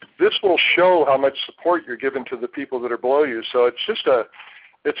 this will show how much support you're giving to the people that are below you. So it's just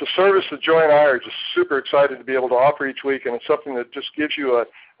it's a service that Joy and I are just super excited to be able to offer each week, and it's something that just gives you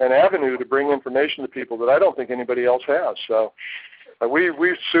an avenue to bring information to people that I don't think anybody else has. So we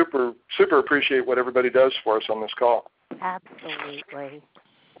super appreciate what everybody does for us on this call. Absolutely.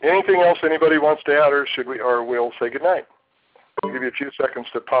 Anything else anybody wants to add, or we'll say goodnight? I'll give you a few seconds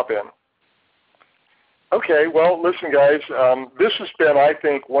to pop in. Okay, well, listen, guys, this has been, I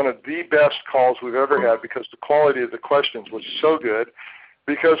think, one of the best calls we've ever had because the quality of the questions was so good,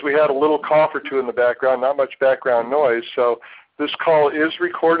 because we had a little cough or two in the background, not much background noise. So this call is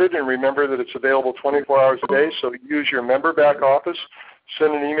recorded, and remember that it's available 24 hours a day, so use your member back office.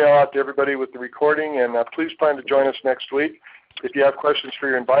 Send an email out to everybody with the recording, and please plan to join us next week. If you have questions for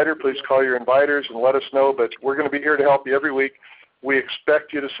your inviter, please call your inviters and let us know, but we're going to be here to help you every week. We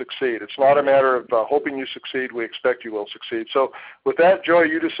expect you to succeed. It's not a matter of hoping you succeed. We expect you will succeed. So with that, Joy,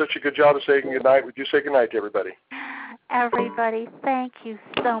 you did such a good job of saying good night. Would you say good night to everybody? Everybody, thank you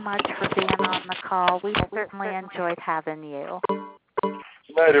so much for being on the call. We certainly enjoyed having you.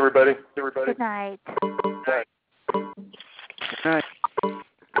 Good night, everybody. Good night. Good night. Good night.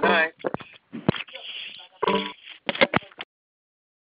 Good night.